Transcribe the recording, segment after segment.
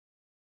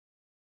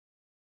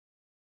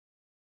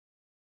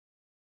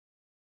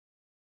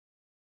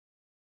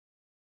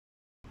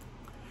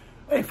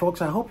Hey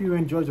folks, I hope you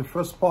enjoyed the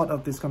first part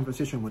of this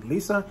conversation with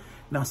Lisa.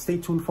 Now stay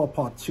tuned for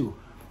part 2.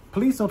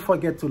 Please don't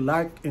forget to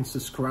like and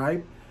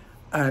subscribe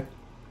at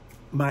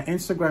my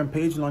Instagram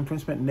page, Lung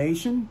Transplant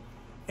Nation,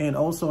 and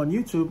also on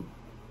YouTube,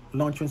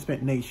 Lung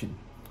Transplant Nation.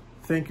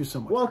 Thank you so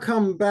much.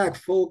 Welcome back,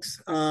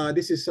 folks.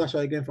 This is Sasha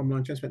again from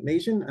Lung Transplant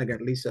Nation. I got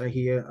Lisa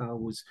here,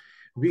 who's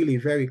really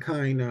very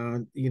kind,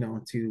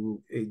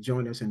 to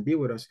join us and be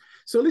with us.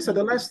 So Lisa,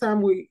 the last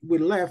time we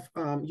left,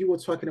 you were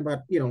talking about,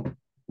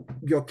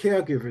 your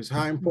caregivers,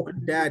 how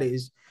important that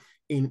is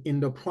in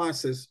the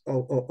process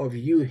of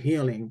you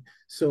healing.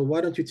 So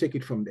why don't you take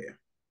it from there?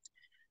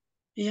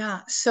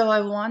 Yeah, so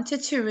I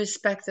wanted to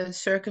respect those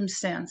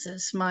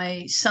circumstances.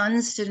 My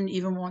sons didn't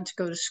even want to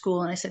go to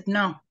school, and I said,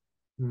 no,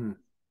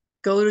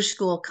 go to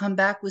school, come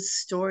back with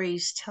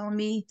stories, tell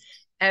me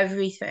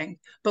everything.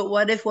 But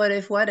what if, what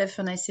if, what if?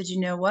 And I said, you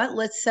know what?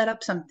 Let's set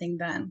up something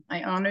then.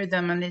 I honored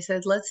them, and they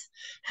said, let's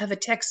have a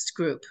text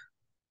group.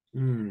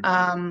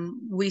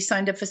 We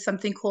signed up for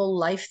something called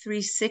Life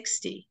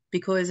 360,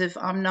 because if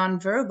I'm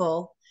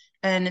nonverbal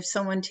and if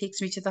someone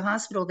takes me to the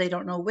hospital, they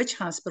don't know which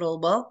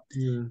hospital. Well,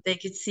 they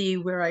could see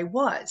where I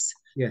was.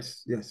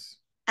 Yes, yes.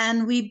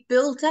 And we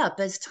built up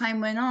as time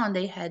went on.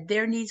 They had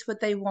their needs, what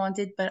they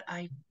wanted, but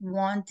I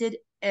wanted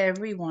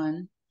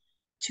everyone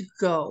to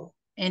go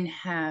and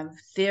have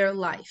their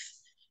life.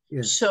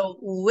 Yes. So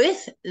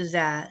with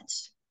that,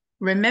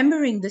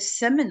 remembering the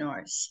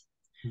seminars,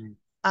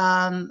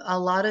 a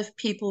lot of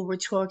people were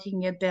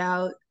talking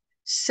about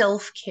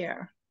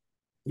self-care.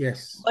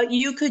 Yes. What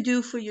you could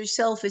do for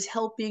yourself is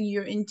helping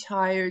your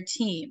entire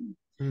team.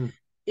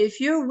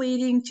 If you're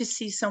waiting to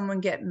see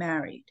someone get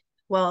married,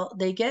 well,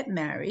 they get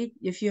married.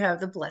 If you have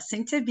the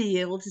blessing to be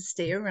able to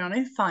stay around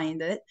and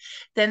find it,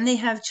 then they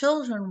have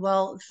children.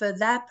 Well, for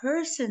that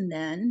person,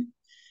 then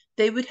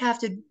they would have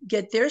to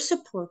get their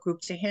support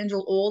group to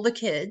handle all the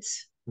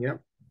kids,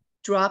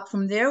 drop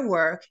from their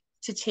work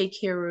to take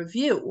care of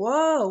you.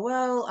 Whoa,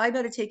 well, I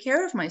better take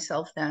care of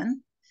myself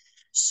then.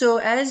 So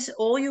as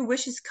all your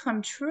wishes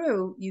come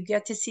true, you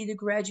get to see the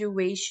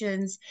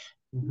graduations,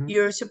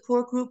 your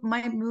support group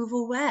might move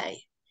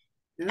away.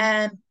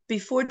 And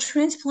before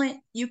transplant,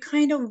 you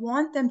kind of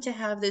want them to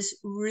have this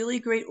really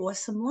great,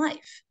 awesome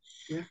life.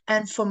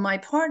 And for my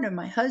partner,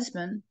 my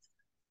husband,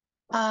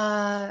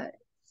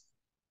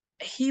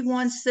 he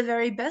wants the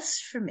very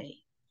best for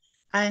me.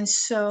 And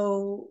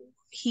so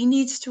he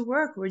needs to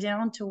work. We're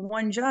down to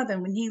one job.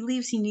 And when he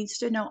leaves, he needs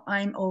to know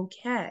I'm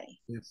okay.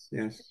 Yes,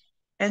 yes.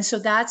 And so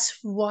that's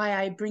why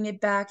I bring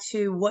it back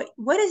to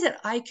what is it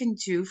I can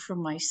do for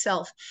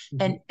myself?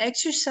 And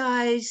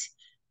exercise,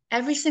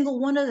 every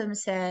single one of them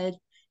said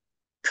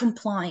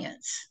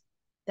compliance.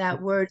 That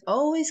word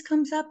always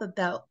comes up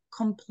about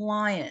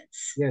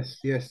compliance. Yes,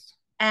 yes.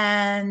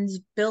 And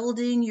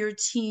building your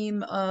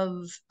team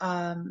of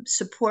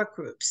support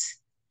groups.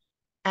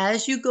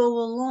 As you go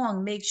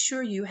along, make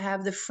sure you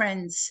have the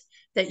friends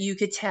that you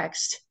could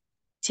text.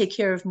 Take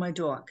care of my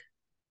dog.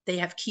 They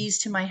have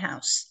keys to my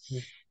house.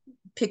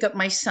 Pick up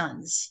my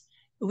sons.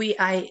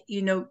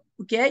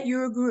 Get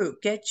your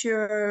group, get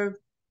your,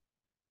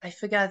 I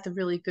forgot the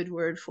really good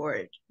word for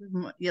it.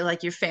 You're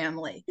like your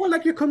family. Well,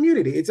 like your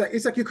community.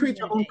 It's like you create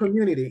your own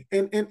community.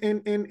 And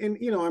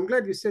I'm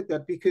glad you said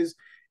that, because,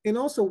 and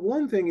also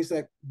one thing is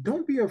like,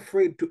 don't be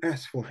afraid to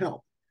ask for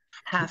help.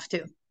 Have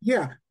to.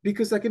 Yeah,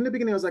 because like in the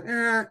beginning, I was like,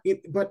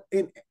 but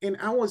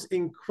I was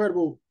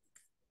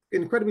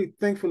incredibly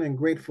thankful and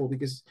grateful,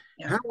 because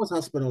I was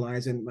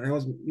hospitalized, and I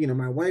was,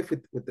 my wife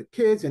with the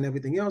kids and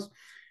everything else,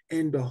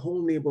 and the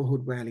whole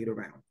neighborhood rallied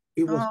around.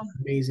 It was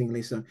amazing,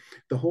 Lisa.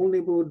 The whole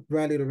neighborhood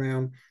rallied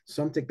around.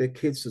 Some take their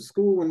kids to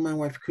school when my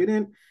wife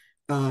couldn't.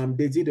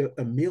 They did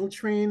a meal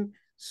train.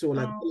 So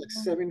like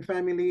 7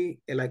 family,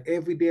 and like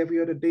every day,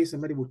 every other day,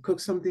 somebody would cook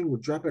something,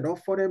 would drop it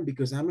off for them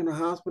because I'm in a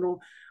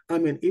hospital. I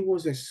mean, it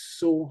was just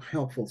so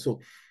helpful. So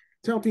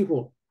tell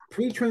people,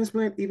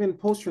 pre-transplant, even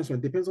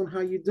post-transplant, depends on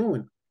how you're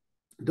doing.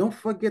 Don't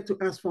forget to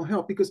ask for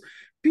help, because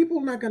people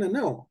are not going to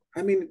know.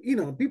 I mean,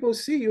 people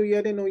see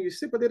you, they know you're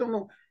sick, but they don't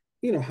know,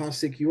 how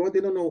sick you are.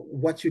 They don't know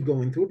what you're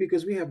going through,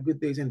 because we have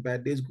good days and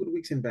bad days, good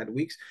weeks and bad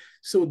weeks.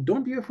 So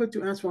don't be afraid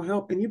to ask for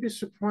help, and you'll be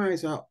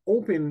surprised how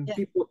open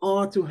people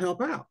are to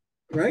help out.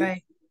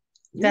 Right.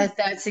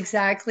 That's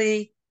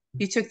exactly,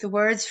 you took the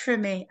words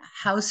from me.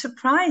 How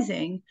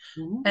surprising.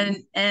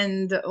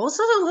 And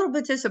also a little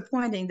bit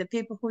disappointing, the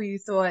people who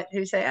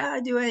say,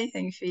 I'll do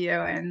anything for you.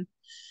 And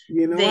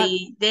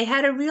they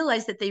had to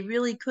realize that they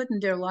really couldn't.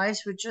 Their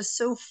lives were just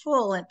so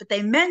full, but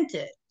they meant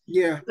it.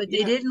 But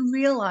they didn't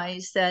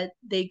realize that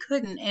they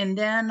couldn't. And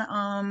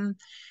then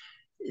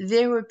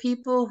there were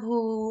people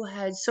who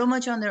had so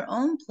much on their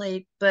own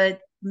plate,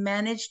 but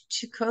managed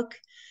to cook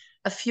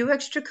a few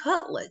extra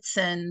cutlets.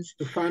 And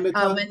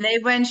when they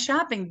went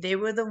shopping, they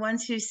were the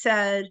ones who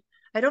said,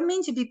 I don't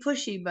mean to be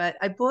pushy, but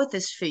I bought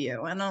this for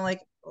you. And I'm like,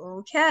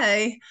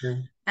 okay.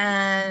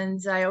 And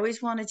I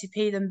always wanted to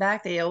pay them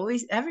back.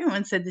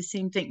 Everyone said the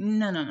same thing.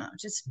 No,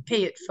 just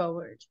pay it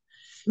forward.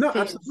 No,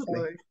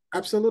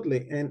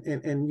 absolutely.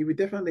 And you would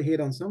definitely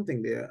hit on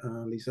something there,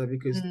 Lisa,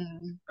 because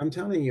I'm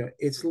telling you,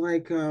 it's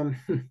like,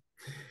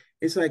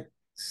 it's like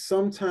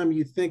sometimes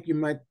you think you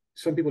might,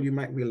 some people you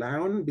might rely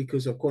on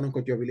because of quote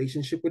unquote your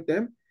relationship with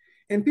them.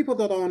 And people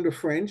that are on the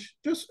fringe,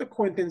 just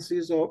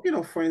acquaintances or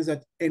friends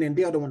that, and then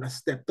they're the one that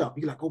stepped up.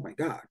 You're like, oh my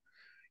God.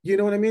 You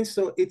know what I mean?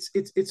 So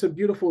it's a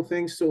beautiful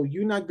thing. So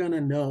you're not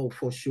gonna know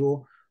for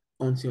sure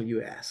until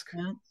you ask.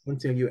 Yeah.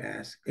 Until you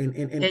ask. And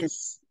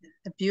It's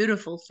a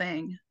beautiful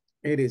thing.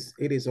 it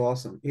is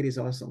awesome. It is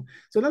awesome.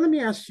 So now let me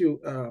ask you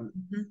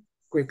Mm-hmm.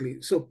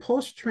 quickly. So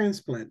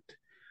post-transplant,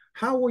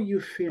 how were you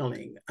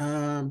feeling?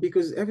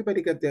 Because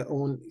everybody got their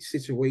own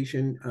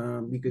situation.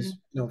 Because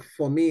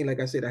for me, like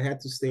I said, I had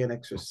to stay an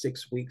extra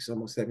 6 weeks,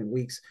 almost 7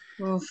 weeks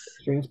Oof.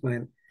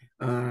 transplant.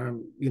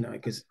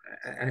 Because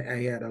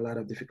I had a lot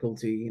of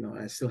difficulty.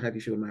 I still have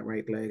issue with my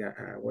right leg.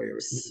 I wear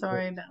it.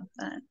 Sorry about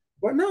that.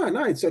 But no,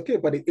 it's okay.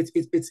 But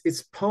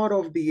it's part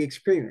of the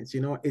experience.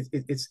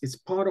 It's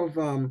part of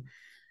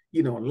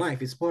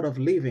life. It's part of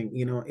living.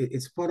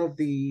 It's part of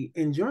the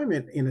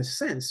enjoyment in a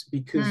sense,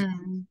 because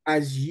Mm.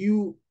 as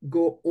you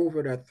go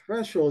over that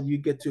threshold, you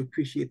get to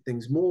appreciate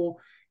things more,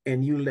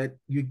 and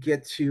you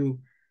get to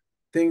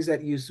things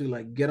that used to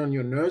like get on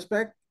your nerves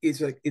back.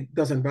 It's like it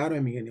doesn't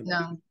bother me anymore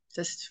No,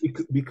 just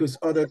because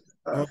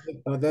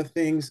other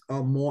things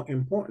are more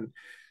important.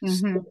 So,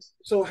 mm-hmm.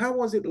 so how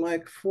was it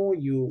like for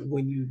you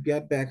when you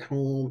get back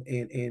home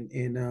and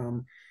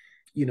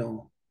you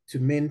know to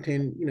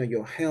maintain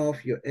your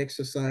health, your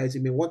exercise? I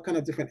mean, what kind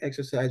of different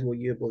exercise were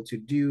you able to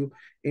do?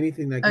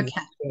 Anything like you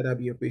Okay. said, that'd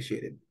be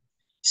appreciated.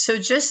 So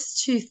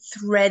just to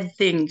thread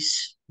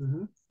things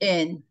Mm-hmm.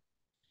 in,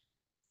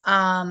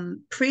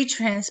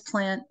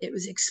 pre-transplant, it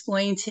was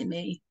explained to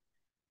me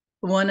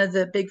one of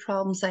the big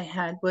problems I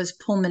had was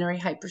pulmonary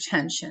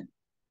hypertension,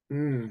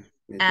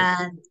 Interesting.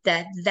 and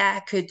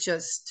that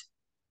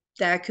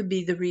could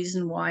be the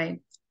reason why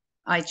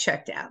I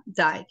checked out,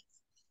 died.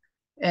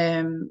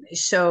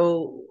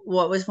 So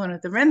what was one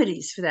of the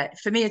remedies for that?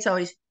 For me, it's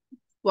always,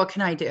 what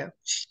can I do?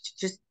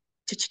 Just,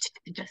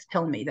 just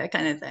tell me, that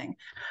kind of thing.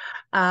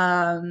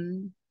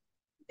 Um,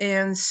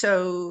 and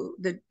so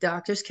the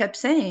doctors kept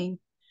saying,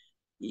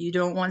 you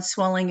don't want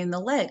swelling in the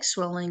legs.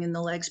 Swelling in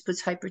the legs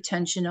puts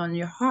hypertension on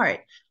your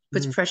heart,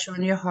 puts Mm, pressure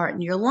on your heart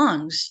and your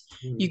lungs.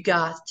 mm, You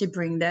got to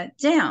bring that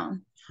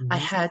down. I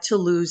mhm, had to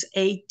lose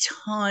a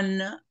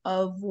ton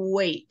of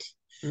weight.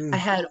 I mm.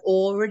 had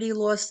already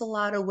lost a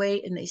lot of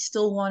weight and they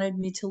still wanted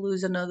me to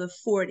lose another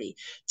 40.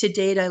 To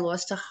date, I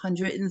lost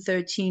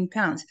 113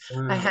 pounds. I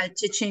Wow. had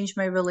to change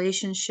my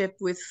relationship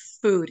with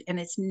food, and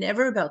it's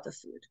never about the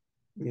food.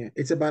 Yeah,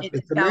 it's It's a about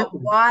mental.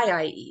 why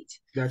I eat.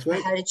 That's I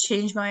right. had to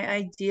change my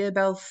idea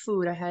about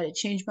food. I had to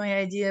change my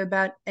idea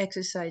about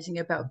exercising,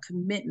 about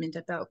commitment,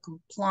 about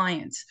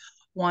compliance.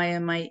 Why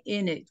am I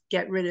in it?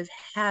 Get rid of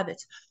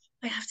habits.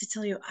 I have to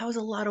tell you, I was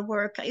a lot of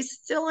work. I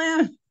still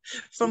am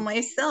for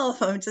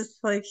myself. I'm just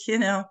like,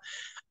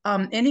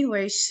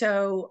 anyway,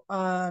 so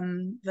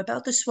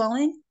about the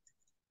swelling,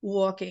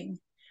 walking.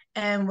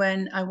 And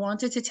when I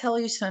wanted to tell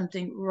you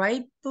something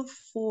right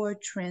before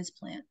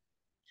transplant,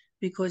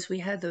 because we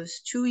had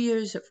those 2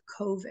 years of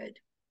COVID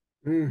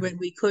Mm. when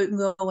we couldn't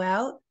go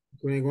out,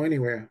 Couldn't go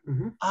anywhere.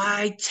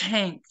 I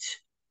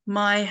tanked.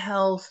 My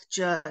health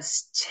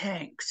just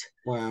tanked.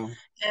 Wow.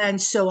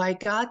 And so I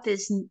got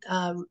this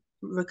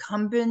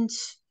recumbent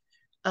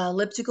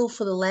elliptical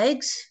for the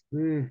legs.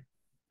 Mm.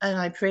 And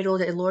I prayed all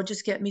day, Lord,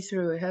 just get me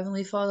through it.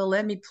 Heavenly Father,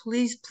 let me,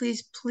 please,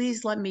 please,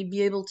 please let me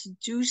be able to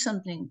do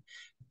something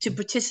to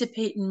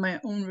participate in my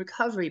own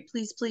recovery.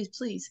 Please, please,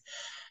 please.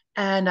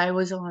 And I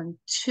was on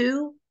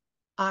 2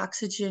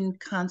 oxygen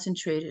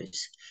concentrators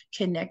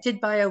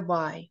connected by a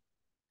Y.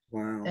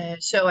 Wow.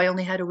 So I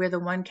only had to wear the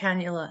one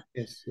cannula.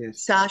 Yes,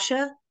 yes.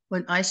 Sasha,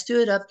 when I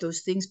stood up,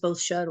 those things both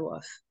shut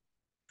off.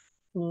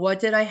 What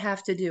did I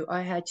have to do?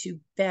 I had to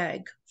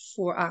beg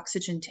for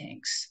oxygen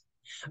tanks.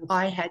 That's,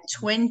 I had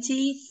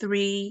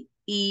 23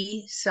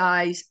 E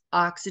size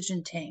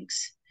oxygen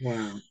tanks.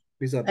 wow.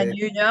 These are And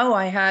bad.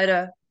 I had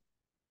to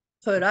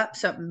put up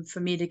something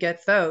for me to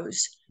get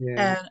those.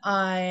 Yeah. And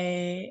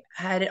I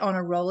had it on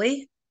a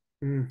rolly.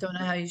 Mm. Don't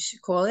know how you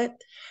should call it.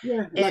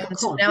 Yeah, like a And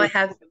so cart. now I Like,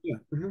 have, yeah.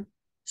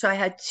 so I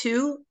had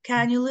 2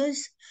 cannulas.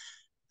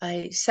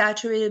 I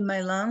saturated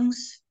my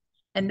lungs.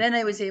 And then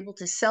I was able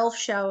to self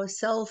shower,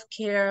 self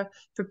care,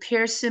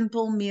 prepare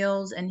simple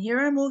meals. And here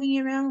I'm moving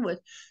around with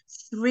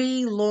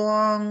 3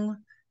 long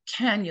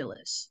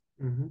cannulas.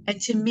 Mm-hmm.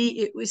 And to me,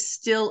 it was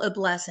still a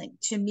blessing.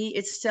 To me,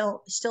 it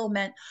still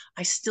meant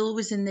I still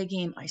was in the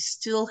game. I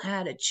still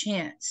had a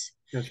chance.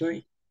 That's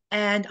right.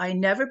 And I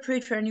never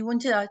prayed for anyone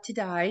to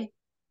die.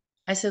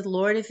 I said,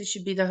 Lord, if it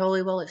should be the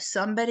holy will, if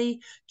somebody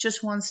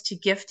just wants to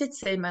gift it,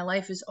 say my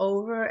life is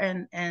over,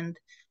 and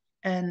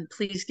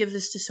please give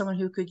this to someone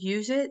who could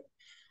use it.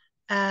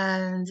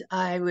 And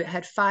I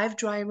had 5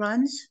 dry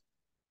runs.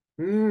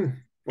 Mm.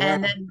 Wow.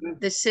 And then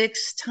the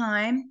 6th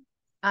time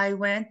I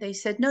went, they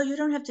said, no, you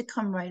don't have to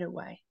come right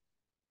away.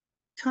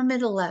 Come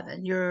at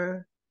 11.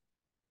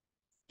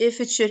 If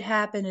it should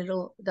happen,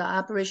 the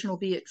operation will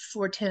be at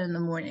 4:10 in the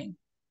morning.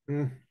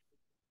 Mm.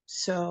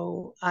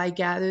 So I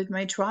gathered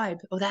my tribe.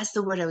 Oh, that's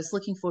the word I was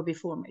looking for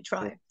before, my Yeah.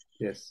 tribe.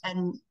 Yes.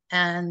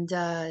 And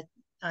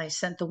I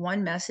sent the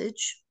one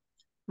message.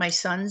 My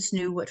sons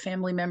knew what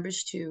family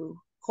members to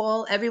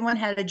call. Everyone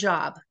had a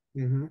job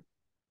Mm-hmm.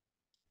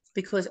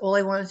 because all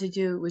I wanted to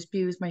do was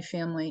be with my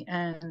family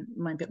and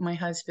my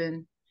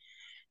husband.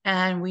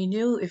 And we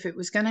knew if it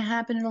was going to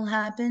happen, it'll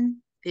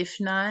happen. If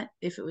not,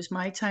 if it was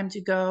my time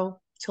to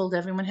go, told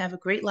everyone have a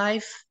great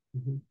life.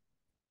 Mm-hmm.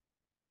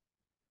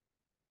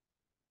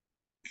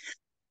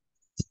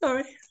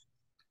 Sorry.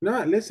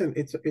 No, listen,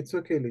 it's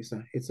okay,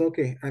 Lisa. It's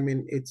okay. I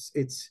mean, it's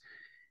it's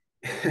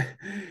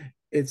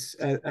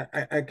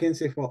I can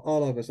say for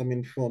all of us. I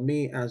mean, for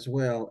me as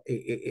well,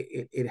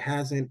 it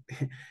hasn't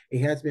it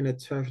has been a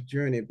tough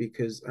journey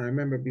because I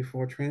remember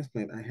before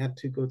transplant, I had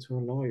to go to a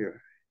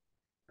lawyer.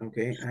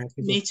 Okay, I had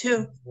to go, Me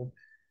too.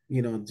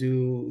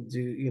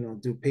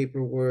 do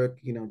paperwork,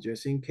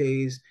 just in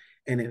case,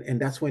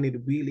 and that's when it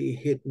really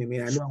hit me. I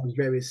mean, I know I was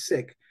very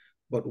sick,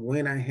 but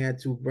when I had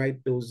to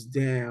write those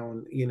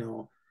down,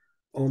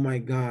 oh my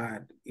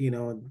God,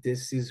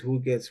 this is who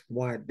gets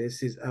what.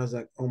 I was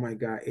like, oh my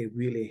God, it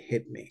really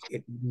hit me.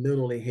 It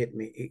literally hit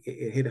me.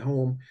 It hit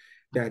home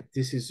that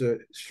this is a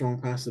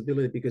strong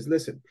possibility because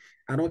listen,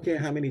 I don't care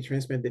how many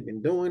transplants they've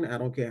been doing. I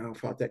don't care how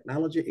far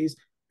technology is.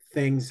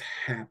 Things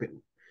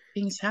happen.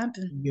 Things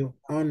happen.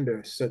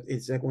 So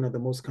it's like one of the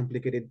most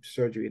complicated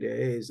surgery there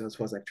is as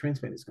far as like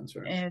transplant is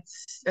concerned.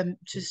 It's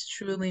just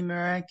truly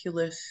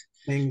miraculous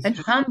Things and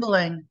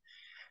humbling.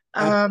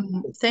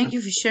 happen. Thank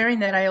you for sharing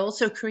that. I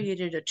also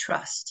created a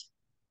trust.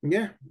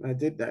 Yeah, I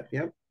did that.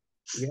 Yep.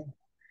 Yeah.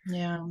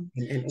 Yeah.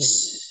 And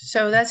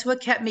So that's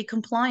what kept me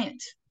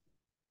compliant.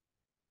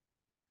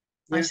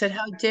 I yeah. said,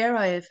 how dare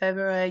I, if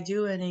ever I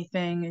do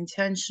anything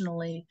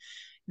intentionally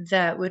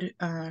that would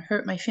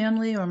hurt my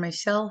family or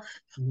myself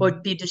or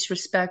Mhm. be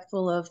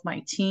disrespectful of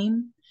my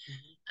team.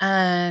 Mhm.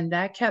 And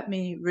that kept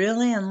me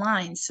really in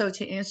line. So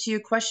to answer your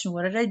question,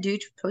 what did I do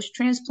to post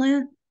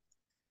transplant?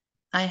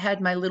 I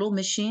had my little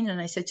machine and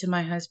I said to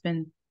my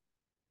husband,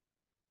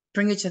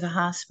 bring it to the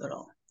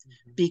hospital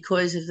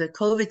because of the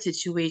COVID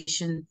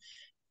situation.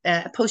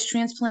 Post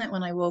transplant,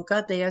 when I woke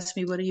up, they asked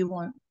me, what do you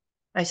want?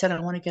 I said, I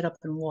want to get up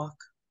and walk.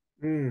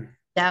 Mm.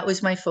 That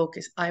was my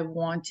focus. I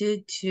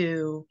wanted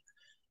to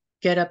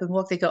get up and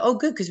walk. They go, oh,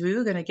 good, because we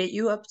were going to get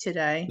you up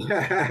today.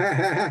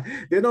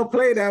 They don't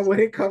play that when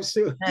it comes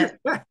to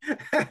Uh,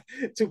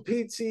 to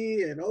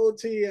PT and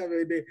OT. I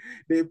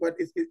mean, but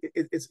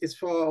it's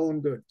for our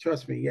own good.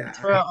 Trust me. Yeah. it's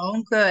for our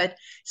own good.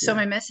 So Yeah.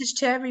 my message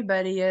to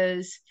everybody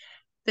is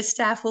the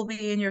staff will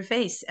be in your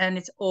face and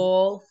it's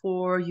all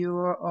for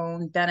your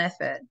own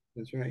benefit.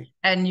 That's right.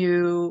 And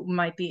you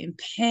might be in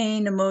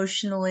pain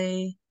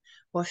emotionally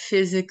or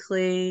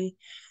physically.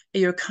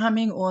 You're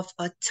coming off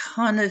a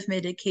ton of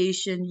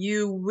medication.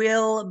 You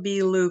will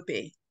be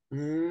loopy.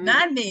 Mm.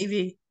 Not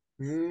maybe.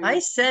 I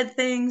Mm. said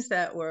things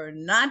that were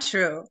not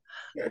true.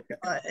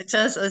 It's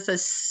the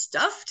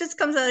stuff just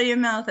comes out of your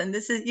mouth. And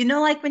this is,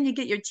 like when you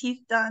get your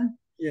teeth done,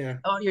 Yeah.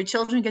 or your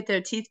children get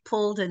their teeth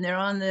pulled and they're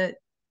on Yeah.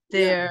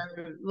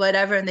 their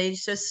whatever, and they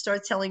just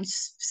start telling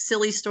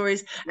silly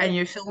stories, and Yep.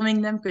 you're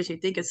filming them because you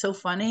think it's so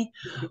funny.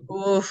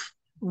 Oof,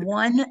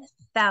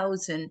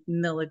 1,000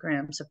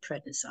 milligrams of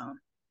prednisone.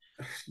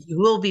 You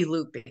will be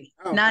loopy.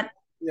 Oh,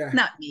 yeah.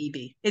 Not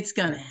maybe. It's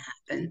gonna Yeah.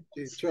 happen.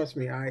 Trust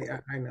me, I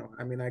know.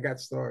 I mean, I got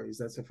stories.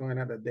 That's for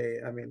another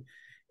day. I mean,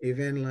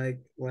 even like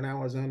when I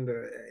was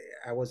under,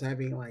 I was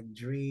having like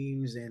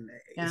dreams, and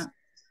Yeah.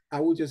 I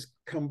would just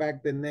come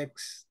back the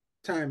next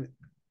time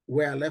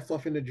where I left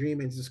off in the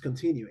dream and just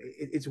continue.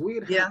 It's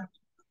weird Yeah.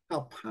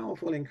 how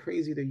powerful and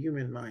crazy the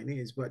human mind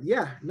is. But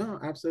yeah, no,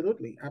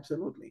 absolutely,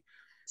 absolutely.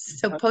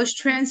 So post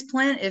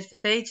transplant,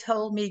 if they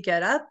told me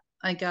get up,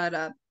 I got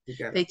up. You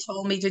got They it.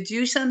 told me to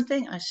do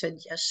something, I said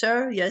yes,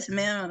 sir, yes,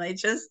 ma'am, and I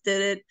just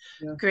did it.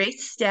 Yeah, Great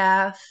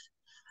staff.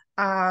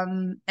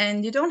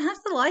 And you don't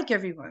have to like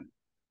everyone.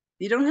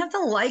 You don't have to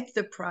like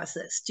the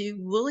process.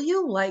 Will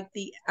you like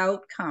the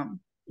outcome?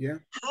 yeah.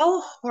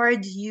 How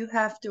hard do you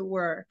have to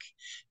work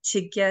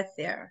to get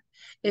there?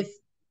 If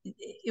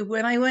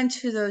When I went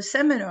to those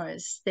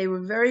seminars, they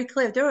were very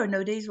clear. There are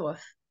no days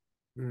off.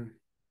 Mm,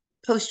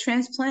 Post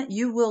transplant,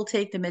 you will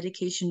take the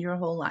medication your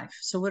whole life.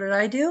 So what did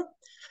I do?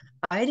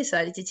 I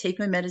decided to take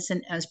my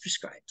medicine as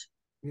prescribed.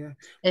 yeah.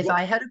 If What?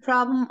 I had a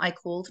problem, I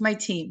called my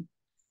team.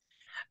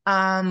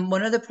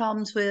 One of the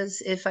problems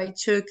was if I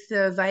took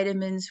the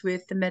vitamins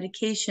with the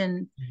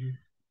medication, Mhm.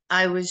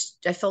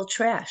 I felt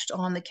trashed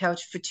on the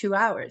couch for 2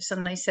 hours.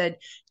 And I said,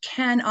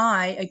 can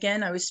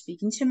I was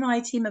speaking to my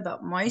team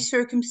about my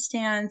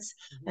circumstance.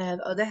 I Mhm. have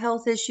other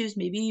health issues.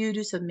 Maybe you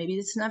do, so maybe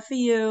it's not for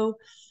you.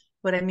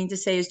 What I mean to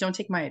say is don't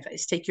take my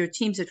advice, take your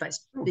team's advice.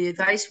 Oh, The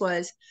advice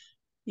was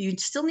you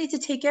still need to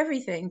take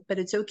everything, but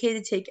it's okay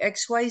to take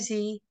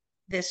XYZ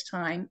this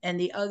time and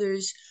the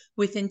others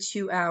within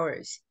 2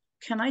 hours.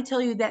 Can I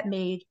tell you that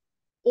made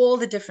all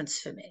the difference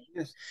for me?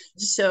 yes.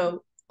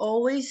 So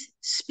always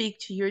speak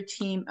to your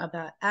team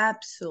about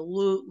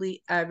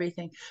absolutely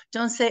everything.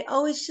 Don't say,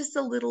 oh, it's just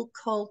a little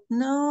cold.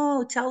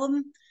 No, tell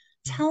them, Mhm.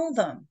 tell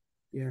them.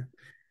 Yeah.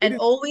 And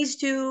always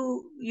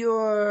do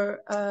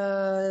your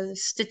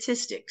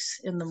statistics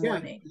in the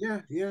morning.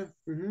 Yeah. Your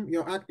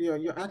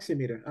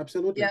oximeter,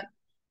 absolutely. Yeah.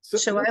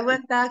 So I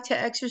went back to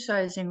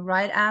exercising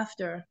right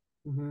after.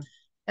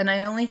 And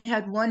I only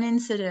had one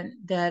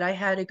incident that I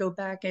had to go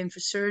back in for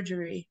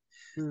surgery.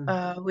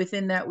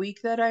 Within that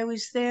week that I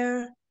was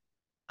there,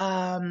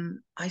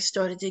 I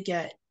started to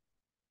get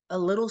a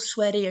little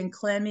sweaty and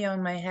clammy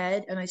on my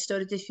head, and I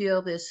started to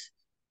feel this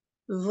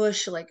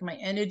whoosh, like my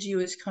energy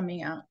was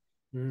coming out.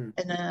 And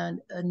then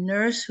a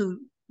nurse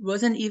who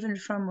wasn't even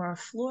from our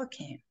floor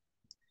came,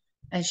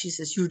 and she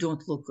says, "You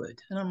don't look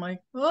good." And I'm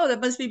like, "Oh, that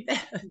must be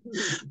bad,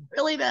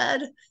 really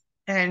bad."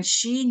 And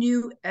she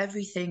knew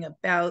everything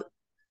about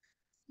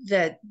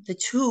the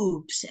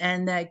tubes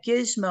and that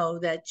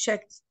gizmo that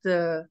checked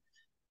the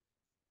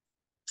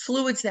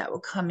fluids that were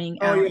coming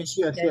Oh, out. And yes,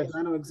 she yes, said, yes.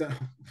 I know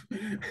exactly.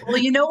 "Well,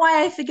 you know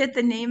why I forget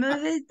the name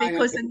of it? I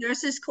Because the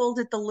nurses called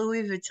it the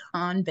Louis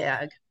Vuitton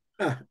bag.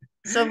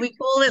 So we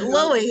call it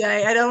no. Louis.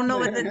 I don't know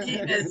what the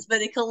name is,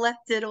 but it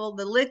collected all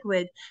the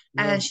liquid."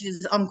 And No. she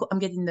says, I'm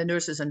getting the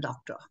nurses and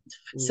doctor.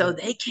 So Yeah.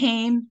 they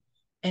came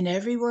and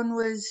everyone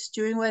was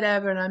doing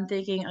whatever. And I'm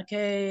thinking,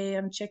 okay,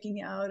 I'm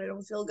checking out. I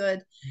don't feel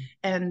good.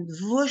 And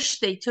whoosh,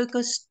 they took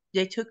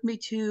me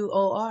to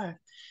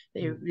OR.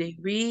 They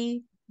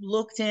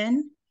re-looked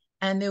in,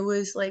 and there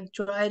was like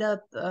dried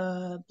up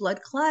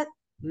blood clot.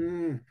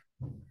 Mm.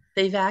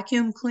 They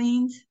vacuum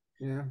cleaned.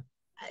 Yeah.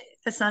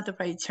 That's not the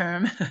right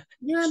term.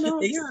 Yeah,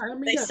 no, they, yeah. I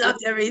mean, they yeah,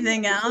 sucked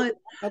everything out.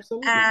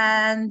 absolutely. Absolutely.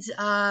 And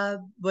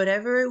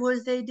whatever it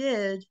was they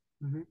did,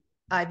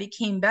 I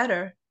became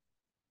better.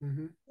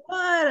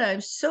 But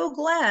I'm so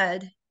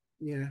glad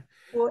Yeah.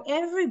 for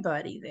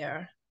everybody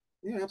there.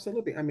 Yeah,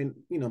 absolutely. I mean,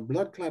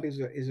 blood clot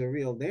is a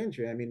real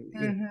danger. I mean,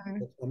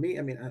 for me,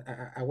 I mean,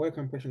 I wear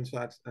compression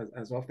socks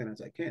as often as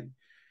I can.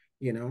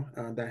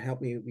 That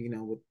helped me,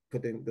 with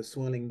putting the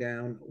swelling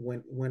down.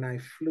 When I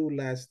flew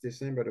last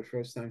December, the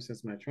first time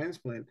since my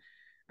transplant,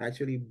 I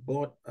actually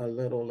bought a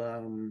little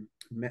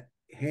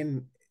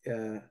hand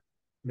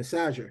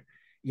massager,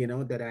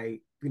 that I,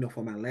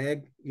 for my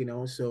leg,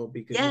 so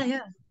because Yeah, it's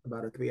yeah.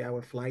 about a 3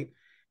 hour flight,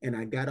 and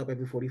I got up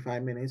every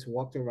 45 minutes,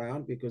 walked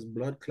around because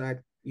blood clot,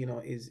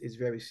 is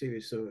very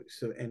serious.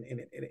 And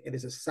it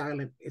is a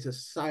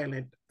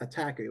silent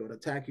attacker. It would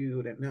attack you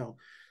wouldn't know.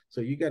 So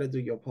you got to do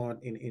your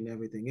part in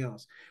everything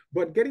else.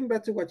 But getting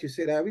back to what you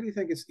said, I really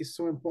think it's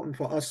so important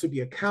for us to be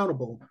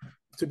accountable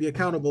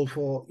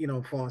for,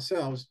 for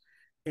ourselves,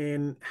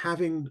 and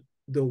having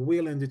the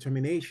will and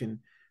determination,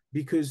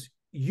 because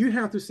you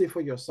have to say for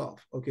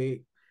yourself,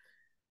 okay,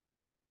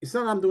 it's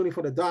not I'm doing it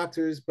for the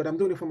doctors, but I'm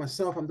doing it for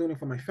myself. I'm doing it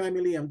for my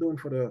family. I'm doing it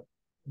for the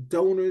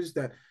donors,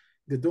 that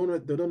the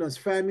donors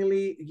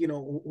family,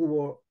 who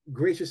were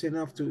gracious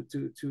enough to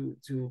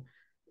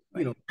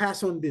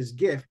pass on this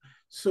gift.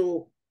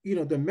 So,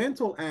 the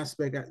mental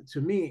aspect,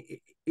 to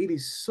me, it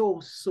is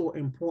so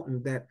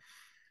important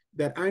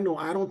that I know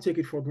I don't take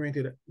it for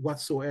granted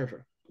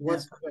whatsoever. Yeah.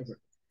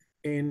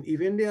 And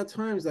even there are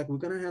times, like we're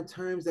gonna have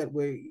times that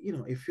where,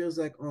 it feels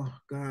like, oh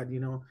God,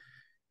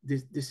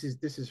 this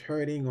is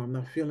hurting, or I'm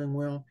not feeling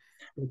well.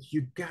 But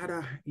you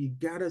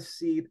gotta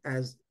see it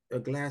as a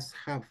glass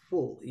half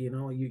full.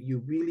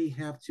 You really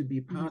have to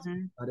be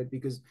positive about it,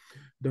 because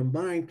the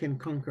mind can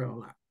conquer a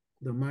lot.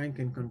 The mind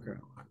can conquer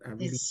a lot. I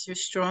really. It's your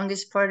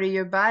strongest part of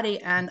your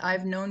body. And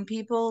I've known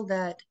people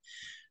that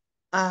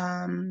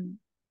um,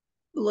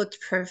 looked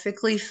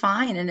perfectly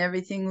fine and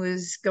everything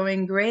was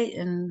going great.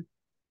 And,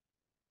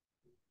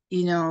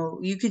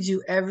 you could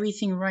do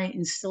everything right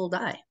and still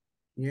die.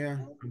 Yeah,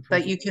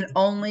 But you can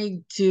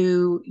only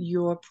do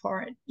your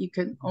part. You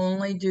can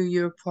only do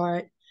your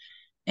part.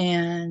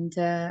 And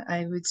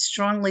I would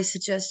strongly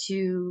suggest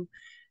your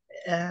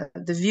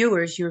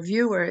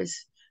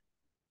viewers,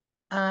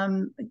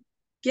 um,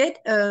 get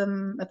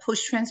a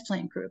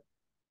post-transplant group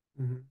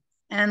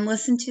and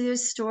listen to their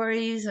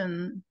stories,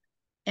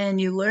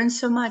 and you learn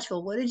so much.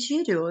 Well, what did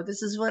you do? Well,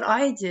 this is what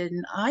I did,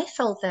 and I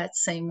felt that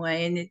same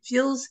way. And it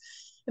feels,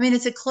 I mean,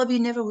 it's a club you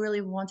never really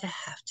want to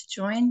have to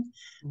join,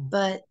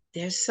 but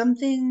there's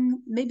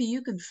something, maybe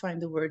you could find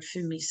the word for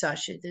me,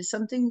 Sasha. There's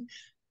something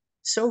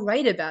so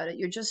right about it.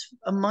 You're just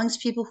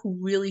amongst people who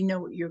really know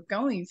what you're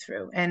going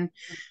through. And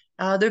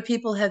other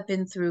people have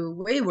been through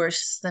way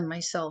worse than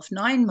myself,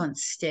 9 month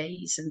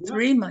stays and Yep.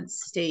 3 month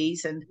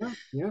stays. And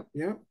Yep.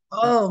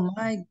 oh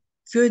my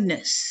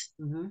goodness.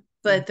 Mm-hmm.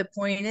 But the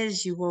point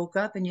is, you woke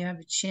up and you have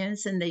a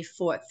chance, and they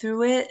fought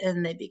through it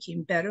and they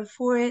became better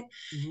for it.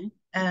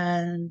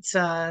 And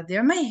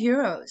they're my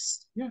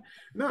heroes. Yeah.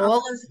 No,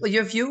 All absolutely. of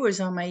your viewers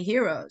are my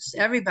heroes,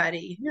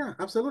 everybody. Yeah,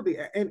 absolutely.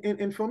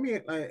 And for me,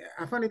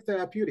 I find it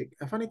therapeutic.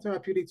 I find it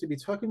therapeutic to be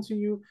talking to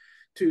you,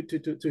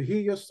 to hear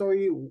your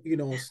story.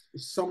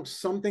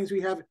 Some things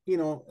we have,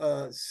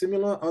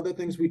 similar, other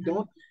things we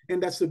don't,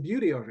 and that's the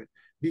beauty of it,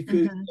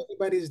 because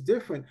everybody's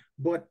different.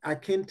 But I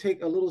can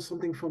take a little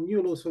something from you,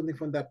 a little something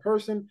from that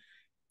person,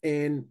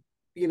 and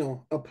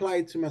apply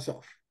it to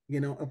myself.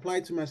 Apply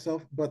it to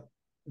myself. But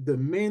the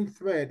main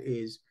thread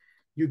is,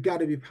 you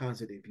got to be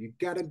positive. You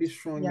got to be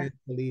strong Yeah.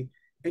 mentally.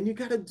 and you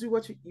got to do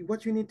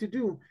what you need to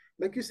do.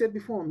 Like you said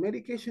before,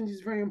 medication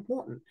is very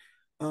important.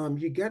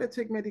 You got to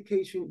take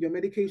medication, your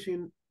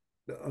medication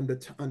on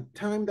on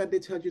time that they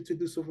tell you to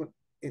do, so forth,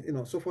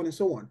 so forth and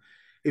so on.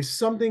 If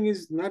something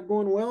is not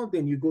going well,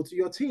 then you go to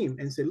your team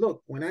and say,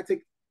 look, when I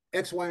take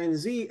X, Y, and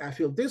Z, I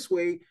feel this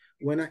way.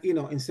 When I,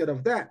 instead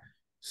of that.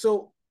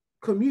 So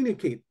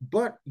communicate,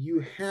 but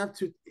you have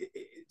to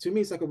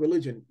me, it's like a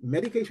religion.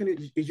 Medication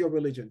is your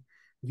religion.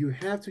 You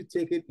have to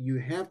take it. You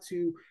have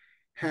to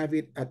have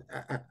it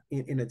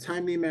in a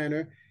timely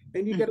manner,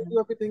 and you got to do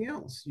everything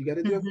else. You got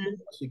to do everything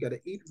else. You got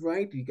to eat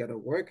right. You got to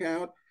work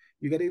out.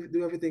 You got to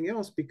do everything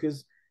else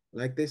because,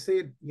 like they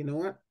said, you know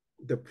what?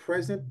 The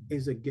present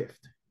is a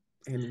gift,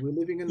 and we're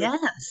living in the,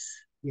 Yes.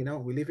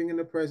 we're living in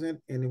the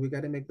present, and we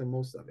got to make the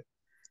most of it.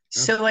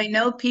 So I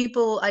know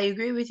people, I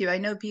agree with you. I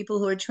know people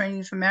who are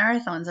training for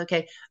marathons.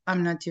 Okay,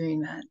 I'm not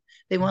doing that.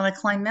 They want to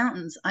climb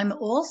mountains. I'm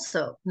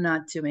also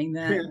not doing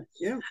that.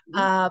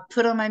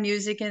 Put on my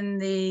music in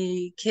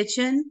the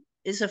kitchen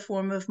is a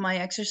form of my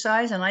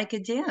exercise, and I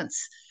could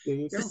dance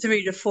for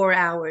 3 to 4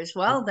 hours.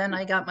 Well, then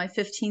I got my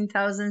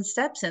 15,000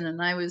 steps in, and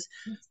I was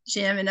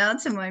jamming out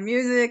to my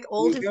music,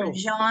 all different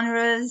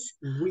genres.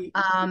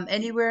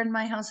 Anywhere in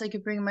my house I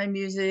could bring my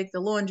music. The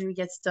laundry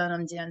gets done,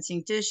 I'm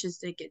dancing. Dishes,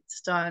 they get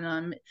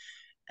done.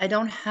 I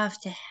don't have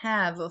to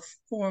have a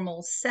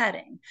formal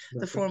setting.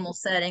 The formal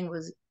setting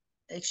was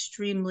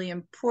extremely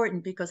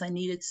important because I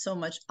needed so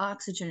much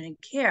oxygen and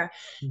care.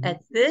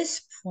 At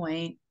this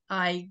point,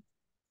 I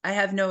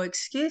have no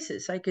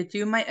excuses. I could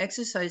do my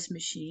exercise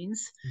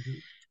machines,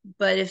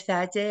 but if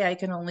that day I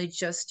can only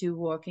just do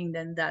walking,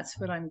 then that's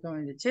what I'm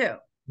going to do.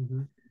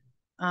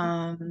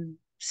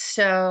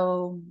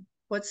 So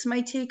what's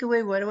my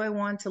takeaway? What do I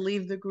want to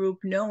leave the group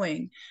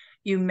knowing?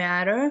 You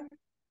matter.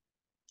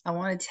 I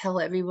want to tell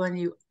everyone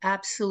you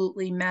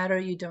absolutely matter.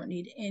 You don't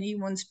need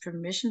anyone's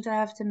permission to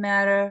have to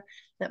matter.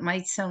 That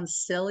might sound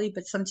silly,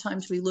 but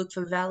sometimes we look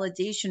for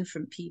validation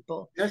from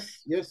people. Yes.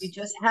 You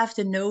just have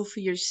to know for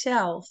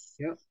yourself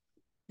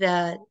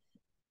that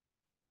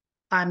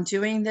I'm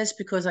doing this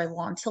because I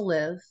want to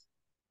live.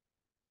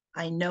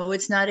 I know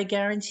it's not a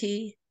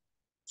guarantee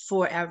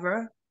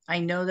forever.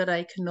 I know that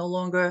I can no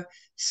longer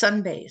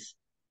sunbathe.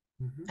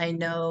 I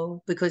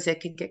know because I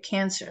could get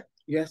cancer.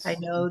 Yes. I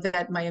know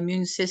that my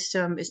immune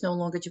system is no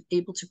longer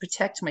able to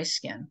protect my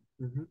skin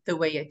the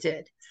way it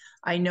did.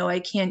 I know I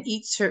can't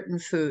eat certain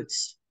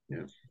foods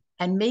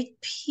and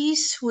make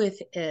peace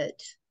with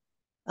it.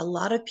 A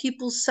lot of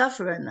people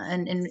suffer,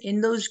 and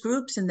in those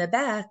groups in the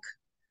back,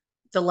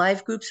 the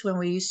live groups, when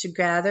we used to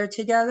gather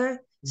together,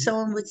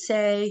 someone would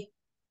say,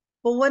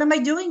 well, what am I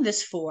doing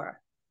this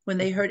for? When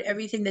they heard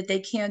everything that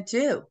they can't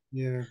do.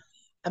 And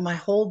my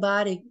whole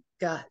body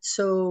got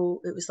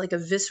so, it was like a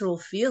visceral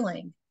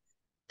feeling.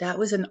 That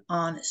was an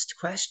honest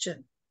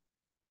question.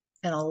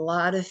 And a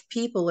lot of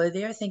people are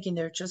there thinking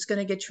they're just going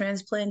to get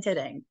transplanted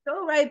and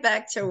go right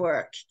back to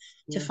work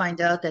to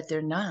find out that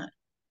they're not.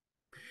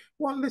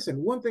 Well,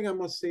 listen, one thing I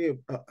must say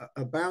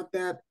about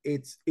that,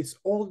 it's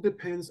all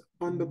depends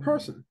on the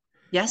person.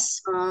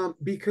 Yes.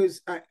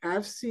 Because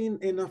I've seen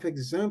enough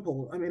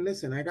example. I mean,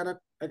 listen, I got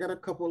a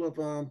couple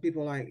of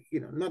people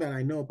not that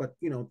I know, but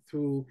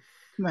through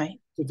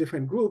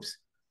different groups.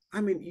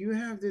 I mean, you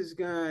have this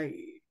guy,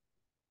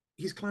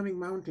 he's climbing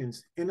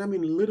mountains, and I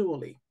mean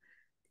literally.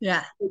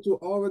 Yeah. He'll go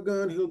to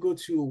Oregon, he'll go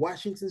to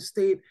Washington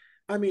State.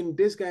 I mean,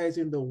 this guy is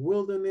in the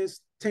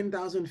wilderness,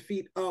 10,000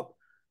 feet up.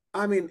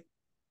 I mean,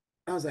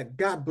 I was like,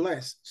 God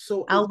bless.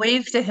 So I'll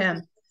wave to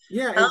him.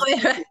 Yeah,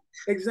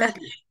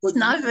 exactly. It's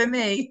not for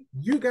me.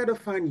 You got to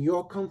find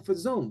your comfort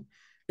zone.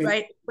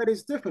 And, but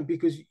it's different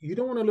because you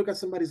don't want to look at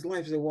somebody's life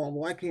and say, well,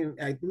 why can't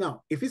I?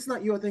 No, if it's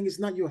not your thing, it's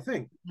not your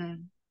thing.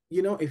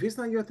 If it's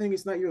not your thing,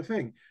 it's not your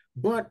thing.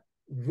 But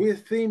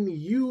within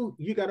you,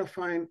 you got to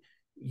find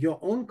your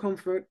own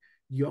comfort,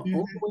 your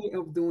own way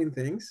of doing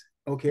things,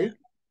 okay?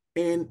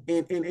 And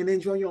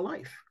enjoy your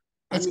life.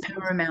 It's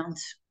paramount.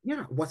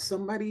 Yeah, what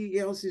somebody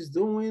else is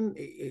doing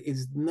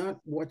is not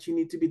what you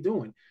need to be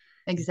doing.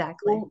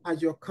 Exactly. Go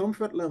at your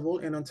comfort level,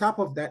 and on top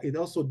of that, it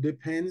also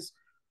depends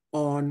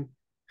on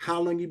how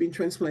long you've been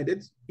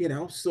transplanted.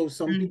 So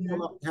some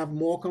people have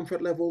more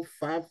comfort level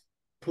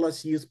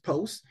 5+ years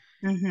post.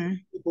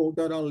 People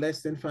that are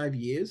less than 5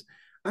 years.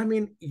 I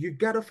mean, you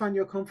got to find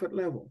your comfort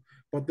level.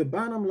 But the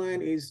bottom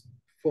line is,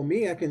 for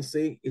me, I can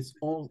say it's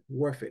all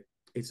worth it.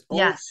 It's all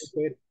worth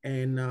it.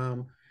 And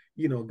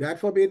God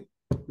forbid,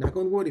 knock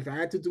on wood, if I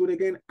had to do it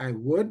again, I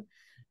would,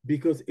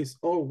 because it's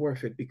all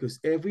worth it. Because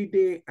every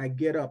day I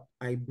get up,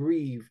 I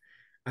breathe,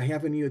 I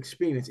have a new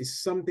experience.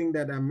 It's something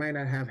that I might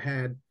not have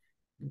had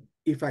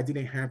if I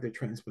didn't have the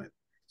transplant.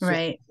 So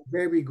I'm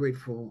very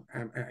grateful.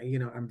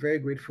 I'm very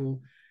grateful,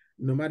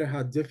 no matter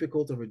how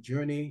difficult of a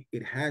journey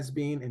it has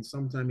been, and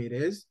sometimes it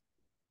is.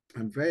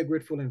 I'm very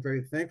grateful and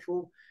very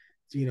thankful,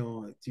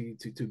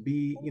 to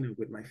be,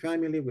 with my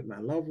family, with my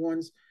loved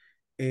ones,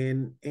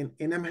 and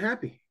I'm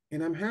happy.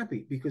 And I'm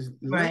happy because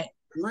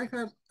life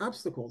has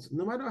obstacles,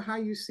 no matter how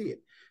you see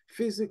it,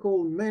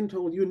 physical,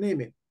 mental, you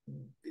name it.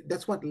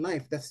 That's what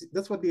life,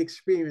 that's what the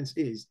experience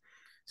is.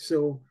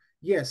 So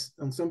yes,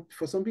 and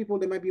for some people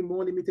there might be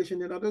more limitation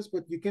than others,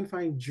 but you can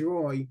find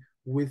joy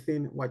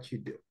within what you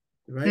do,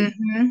 right?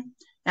 Mm-hmm.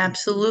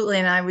 Absolutely.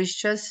 And I was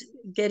just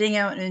getting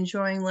out and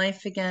enjoying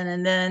life again.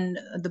 And then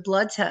the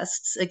blood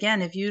tests,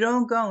 again, if you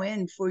don't go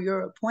in for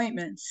your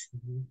appointments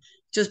Mm-hmm.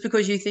 just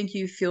because you think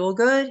you feel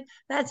good,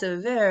 that's a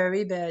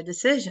very bad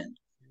decision.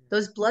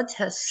 Those blood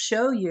tests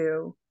show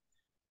you,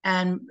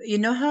 and you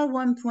know how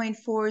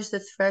 1.4 is the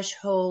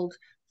threshold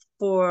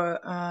for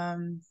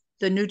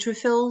the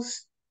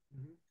neutrophils?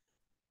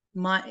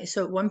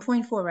 So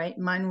 1.4, right?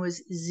 Mine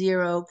was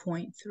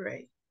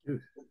 0.3.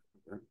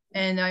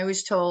 And I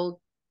was told,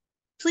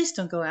 please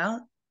don't go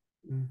out.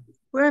 Mm-hmm.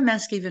 Wear a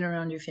mask even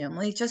around your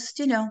family. Just,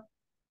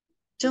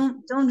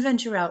 don't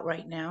venture out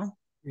right now.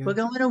 Yeah. We're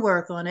going to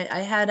work on it. I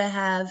had to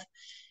have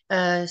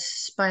a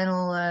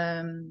spinal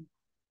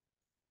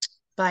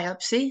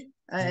biopsy.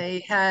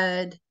 I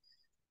had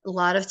a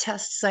lot of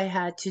tests I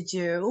had to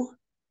do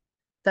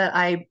that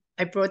I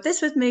brought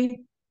this with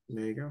me.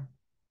 There you go.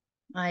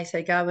 I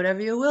said, God,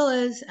 whatever your will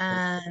is.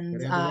 And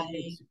Whatever that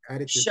is,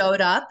 attitude.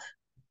 showed up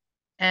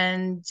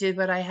and did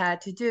what I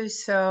had to do.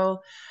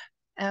 So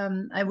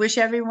I wish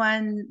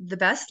everyone the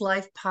best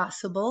life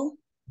possible,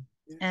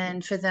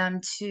 and for them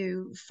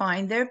to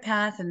find their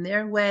path and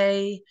their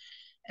way,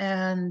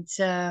 and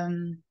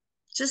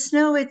just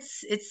know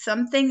it's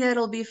something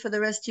that'll be for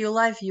the rest of your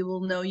life. You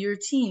will know your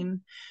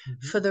team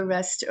for the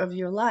rest of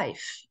your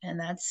life, and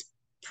that's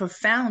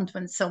profound.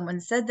 When someone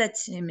said that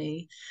to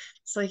me,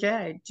 it's like, yeah,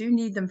 I do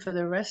need them for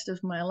the rest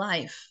of my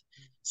life.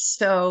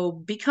 So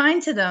be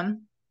kind to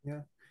them.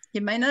 Yeah.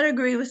 You might not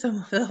agree with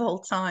them the whole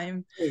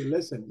time. Hey,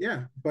 listen,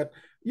 yeah, but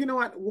you know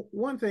what?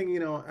 One thing,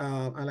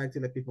 I like to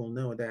let people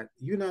know that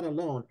you're not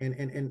alone,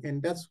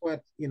 and that's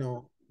what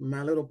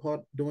my little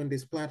part doing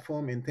this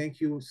platform. And thank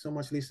you so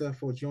much, Lisa,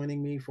 for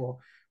joining me for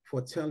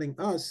telling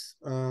us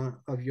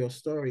of your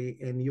story.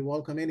 And you're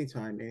welcome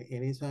anytime.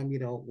 Anytime,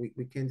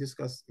 we can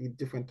discuss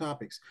different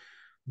topics.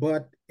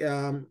 But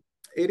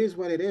it is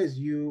what it is.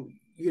 You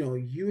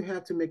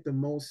have to make the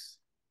most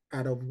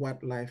out of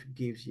what life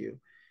gives you.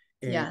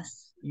 And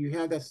Yes. you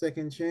have that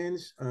second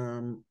chance.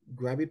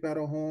 Grab it by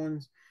the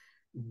horns.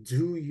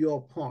 Do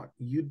your part.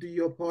 You do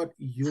your part,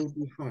 you'll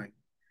be fine.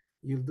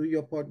 You do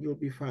your part, you'll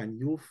be fine.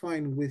 You'll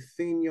find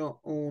within your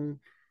own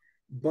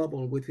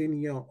bubble,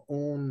 within your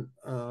own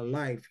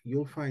life,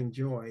 you'll find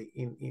joy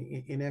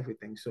in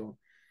everything. So,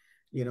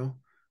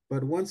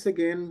 but once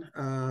again,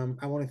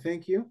 I want to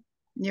thank you.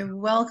 You're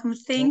welcome.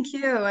 Thank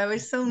you. I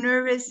was so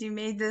nervous. You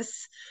made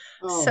this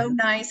so Oh,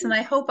 nice. And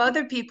I hope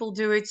other people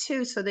do it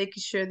too, so they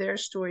can share their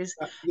stories.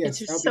 It's yes,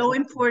 just so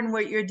important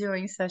what you're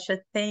doing, Sasha.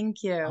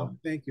 Thank you.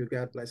 thank you.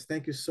 God bless.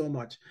 Thank you so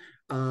much.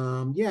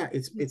 Yeah,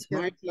 it's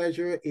my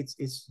pleasure.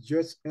 It's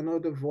just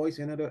another voice,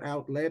 another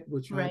outlet.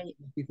 We're trying to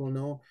let people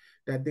know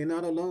that they're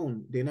not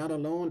alone. They're not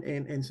alone.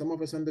 And some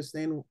of us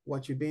understand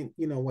what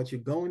what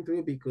you're going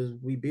through, because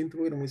we've been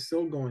through it and we're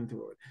still going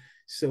through it.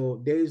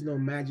 So there is no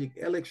magic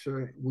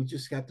elixir. We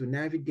just have to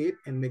navigate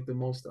and make the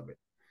most of it.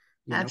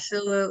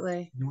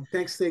 Absolutely.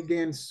 Thanks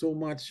again so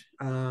much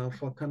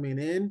for coming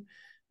in,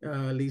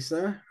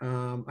 Lisa.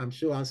 I'm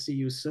sure I'll see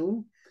you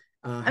soon.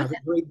 Have a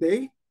great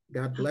day.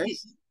 God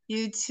bless.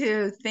 You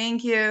too.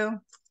 Thank you.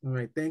 All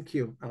right. Thank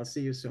you. I'll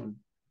see you soon.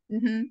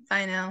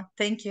 Bye now.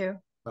 Thank you.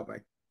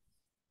 Bye-bye.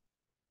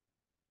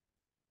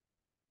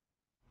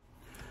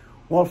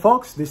 Well,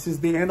 folks, this is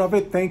the end of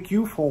it. Thank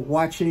you for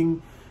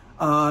watching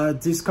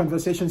this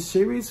conversation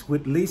series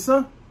with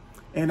Lisa,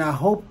 and I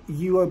hope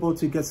you are able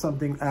to get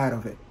something out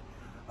of it.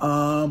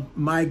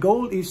 My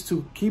goal is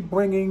to keep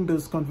bringing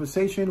this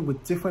conversation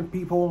with different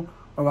people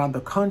around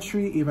the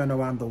country, even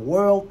around the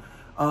world.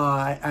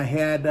 I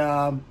had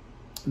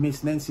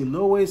Miss Nancy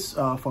Lewis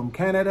from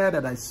Canada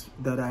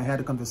that I had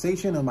a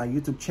conversation on my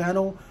YouTube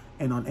channel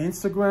and on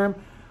Instagram.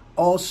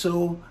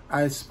 Also,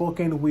 I've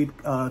spoken with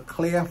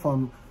Claire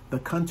from the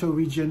Kanto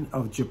region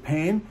of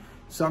Japan.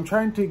 So I'm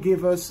trying to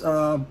give us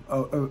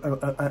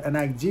an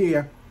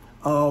idea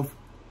of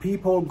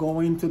people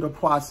going through the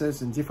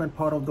process in different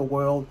parts of the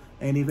world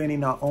and even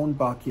in our own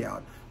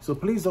backyard. So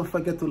please don't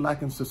forget to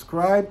like and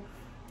subscribe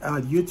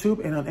on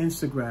YouTube and on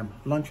Instagram,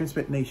 Lung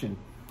Transplant Nation.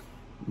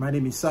 My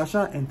name is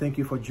Sasha, and thank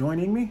you for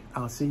joining me.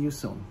 I'll see you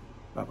soon.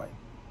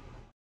 Bye-bye.